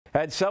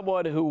And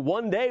someone who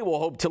one day will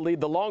hope to lead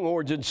the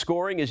Longhorns in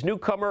scoring is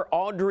newcomer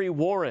Audrey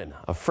Warren,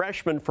 a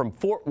freshman from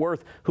Fort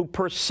Worth who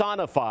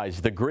personifies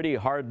the gritty,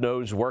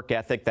 hard-nosed work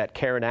ethic that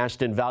Karen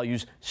Aston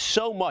values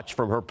so much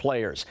from her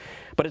players.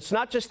 But it's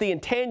not just the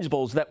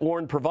intangibles that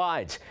Warren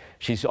provides.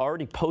 She's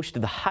already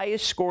posted the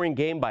highest scoring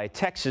game by a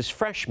Texas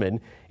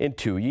freshman in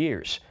 2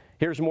 years.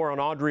 Here's more on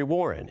Audrey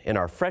Warren in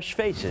our Fresh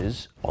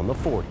Faces on the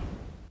 40.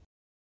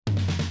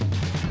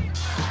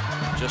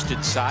 Just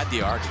inside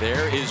the arc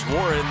there is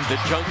Warren, the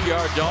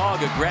junkyard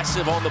dog,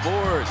 aggressive on the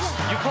boards.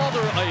 You called her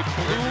a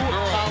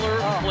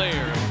blue-collar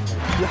player.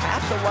 You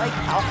have to like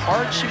how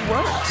hard she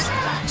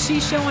works.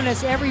 She's showing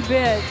us every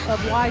bit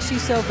of why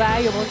she's so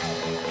valuable.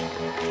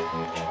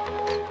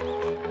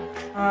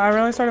 I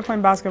really started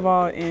playing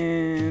basketball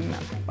in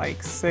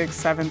like 6th,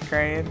 7th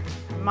grade.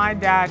 My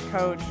dad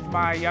coached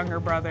my younger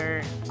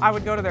brother. I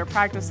would go to their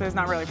practices,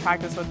 not really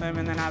practice with them,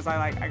 and then as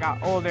I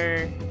got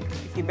older,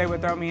 they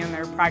would throw me in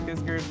their practice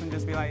groups and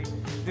just be like,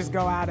 just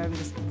go at him,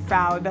 just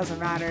foul, it doesn't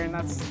matter. And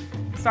that's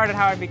started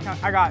how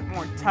I got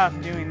more tough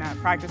doing that.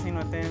 Practicing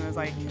with them, it was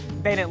like,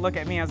 they didn't look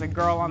at me as a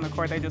girl on the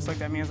court, they just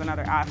looked at me as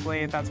another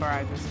athlete. That's where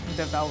I just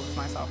developed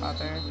myself out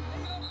there.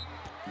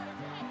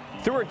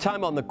 Through her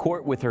time on the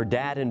court with her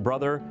dad and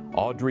brother,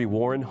 Audrey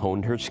Warren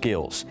honed her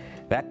skills.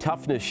 That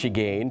toughness she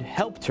gained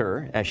helped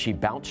her as she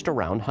bounced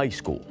around high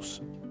schools.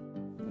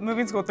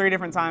 Moving school 3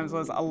 different times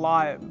was a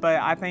lot, but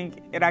I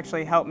think it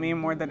actually helped me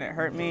more than it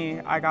hurt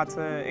me. I got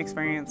to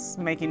experience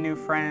making new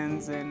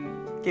friends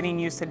and getting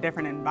used to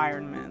different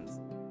environments.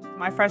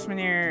 My freshman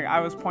year, I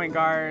was point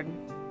guard.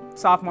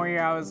 Sophomore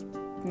year, I was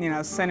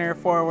center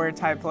forward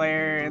type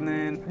player, and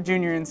then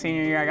junior and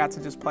senior year I got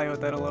to just play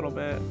with it a little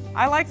bit.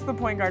 I liked the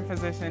point guard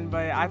position,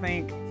 but I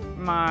think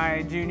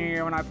my junior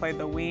year when I played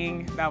the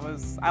wing,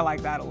 I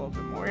liked that a little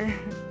bit more.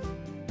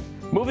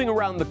 Moving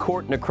around the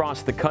court and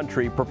across the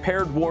country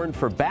prepared Warren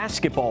for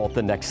basketball at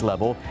the next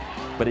level,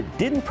 but it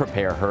didn't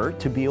prepare her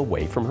to be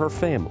away from her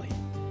family.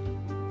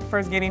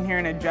 First getting here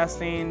and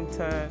adjusting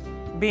to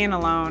being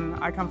alone.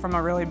 I come from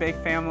a really big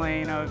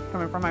family,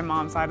 coming from my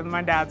mom's side and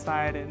my dad's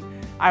side, and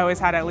I always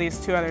had at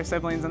least 2 other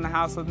siblings in the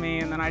house with me,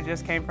 and then I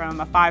just came from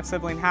a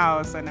 5-sibling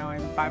house, and now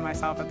I'm by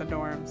myself at the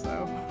dorm.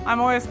 So I'm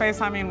always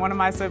FaceTiming one of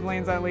my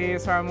siblings at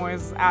least, or I'm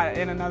always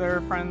in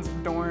another friend's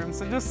dorm,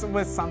 so just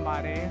with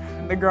somebody.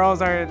 The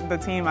girls are the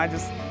team.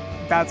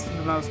 That's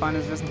the most fun,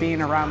 is just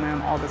being around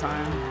them all the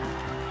time.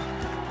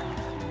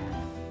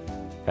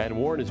 And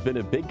Warren has been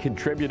a big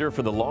contributor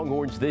for the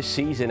Longhorns this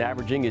season,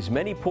 averaging as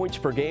many points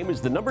per game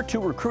as the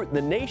 #2 recruit in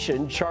the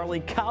nation, Charlie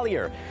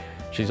Collier.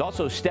 She's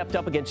also stepped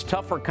up against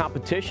tougher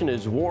competition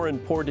as Warren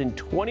poured in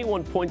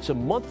 21 points a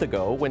month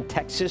ago when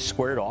Texas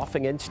squared off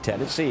against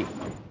Tennessee.